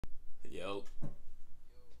Yo.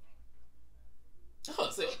 Oh,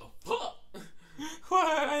 say what the fuck?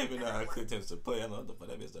 Why? I didn't even know how Clintons to play. I don't know what the fuck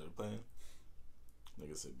that bitch started playing.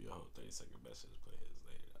 Nigga said be a whole 30-second best just play his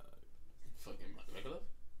later, dog. Fucking regular?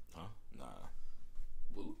 Huh? Nah.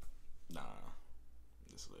 Woo? Nah.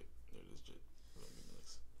 Just like, they're just shit.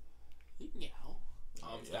 Yeah.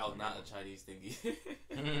 That was not a Chinese thingy.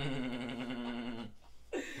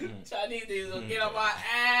 Chinese niggas gonna get on my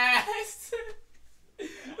ass.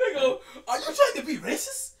 They go, are you trying to be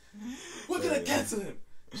racist? We're gonna cancel him.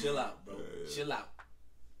 Chill out, bro. Chill out.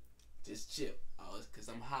 Just chill. Oh, it's cause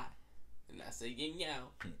I'm hot. And I say yin yang.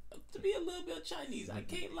 To be a little bit Chinese, I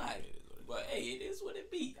can't lie. But hey, it is what it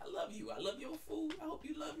be. I love you. I love your food. I hope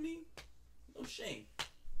you love me. No shame.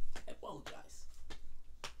 I apologize.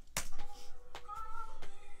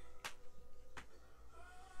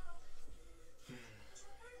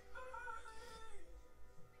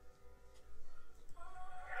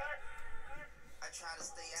 Try to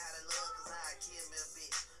stay out of love cause I kill me a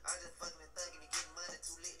bitch. I'm just fucking and thugging and getting money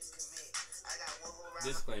too lit to commit. I got one whole round.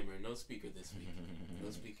 Disclaimer, no speaker this week.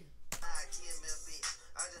 No speaker. I kill me a bitch.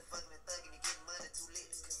 I'm just fucking and thugging and getting money too lit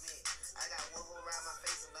to commit. I got one whole round my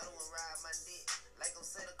face, another one ride my dick. Like I'm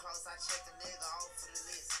Santa Claus, I check a nigga off for the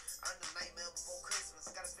list. I'm the nightmare before Christmas.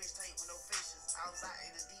 Got a fish tank with no fishes. I was out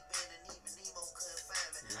in the deep end and even Nemo couldn't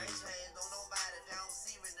find me. I ain't changed on nobody. If y'all don't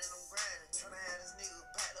see me, then I'm grinding. Tryna have this nigga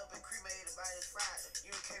packed up and cremated by this Friday.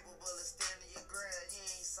 You incapable of standing your ground. You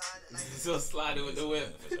ain't solid like this. So sliding with the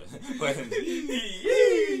whip. Wait a minute. You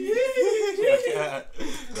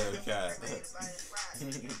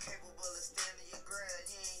incapable of standing your ground.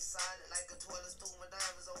 You ain't solid like a toilet stool with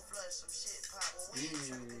diamonds on flush. Some shit pop when we ain't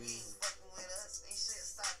trying. You ain't fucking with us. Ain't shit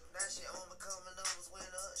stopping. That shit on me coming numbers went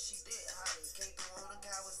up. She did hot. Came through on the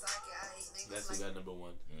Kawasaki. I hate niggas. That's who got number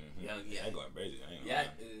one. Young, yeah. I ain't going crazy. I ain't Yeah,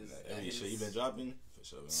 every shit you been dropping, for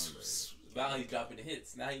sure. Now he's dropping the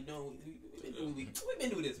hits. Now you know we've been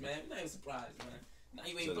doing this, man. We're not even surprised, man. Now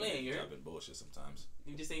you ain't playing, you heard? Dropping bullshit sometimes.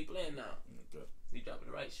 You just ain't playing now. Okay. You dropping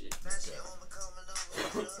the right shit. That shit on me coming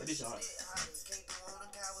numbers. That is hard. Came through on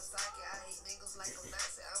the Kawasaki. I hate niggas like I'm not.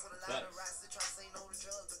 I want a lot of rats to try to say no to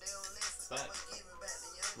drugs, but they don't listen. I'm giving back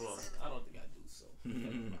the youngest. Well, I don't think I do so.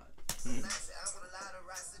 I want a lot of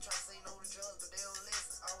rats to try to say no to drugs, but they don't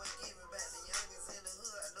listen. Always giving back the youngest in the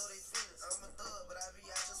hood. I know they feel it. I'm a thug, but I be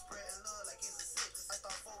out just spreading love like it's a sickness. I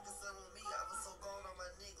thought focusing on me, I was so gone on my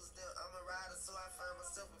niggas. Then I'm a rider, so I find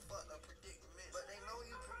myself in fucked up predicament. But they know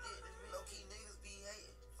you predicted me. Low key niggas be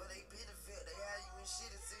hating for they benefit. They have you in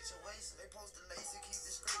shitty situations. They post the lace and keep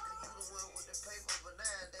it straight, cause you the one with the paper. But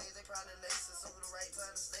nowadays they probably lace it, so when the right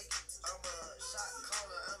time to snake it. I'm a shot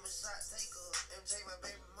caller, I'm a shot taker. MJ my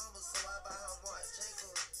baby mama, so I buy her Mark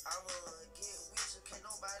Jacob. I'ma get with you, can't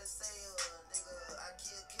nobody say nigga, I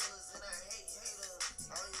kill killers and I hate haters.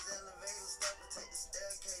 All these elevators step to take the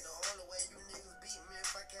staircase. The only way you niggas beat me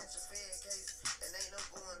if I catch a fair case. And ain't no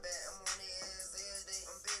going back, I'm on their ass every day.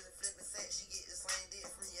 I'm busy flipping sex, she get the same dick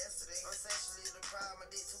from yesterday. I'm sexually deprived, my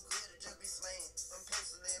dick too good to just be slaying. I'm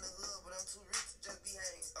posting in the hood, but I'm too rich to just be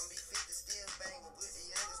hanging. I'm be 50 still banging with the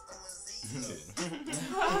youngest throwing Z.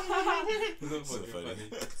 So funny.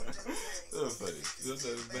 So funny. This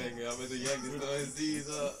is banging. I'm the youngest throwing Z's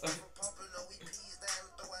up.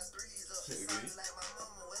 Like my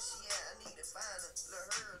mama, where she at? I need to find her. Let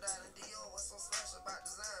her down in Dior. What's so special about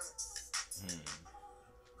designer?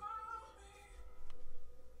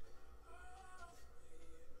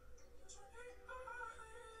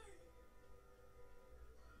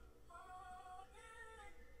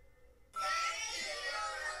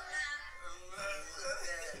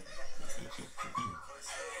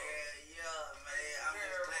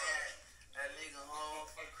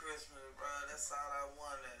 That's all I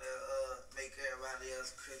wanted. Make everybody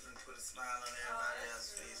else Christmas, put a smile on everybody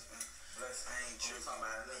else's face, man. I ain't tripping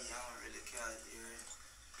about me. I don't really care. Yeah.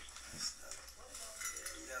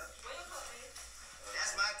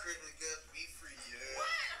 That's my Christmas gift. Be free, yeah.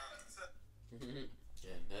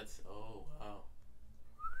 Yeah, that's oh wow.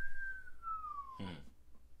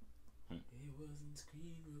 It wasn't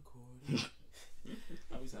screen recorded.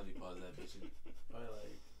 How many times we pause that bitch? Probably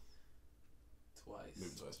like twice.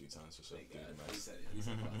 Maybe twice, 3 times for sure.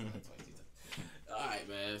 Alright,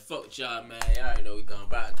 man. Fuck y'all, man. Y'all already know we gone.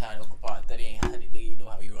 Brian Kyle, Part 30 ain't 100, nigga. You know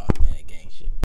how we rock, man. Gang shit.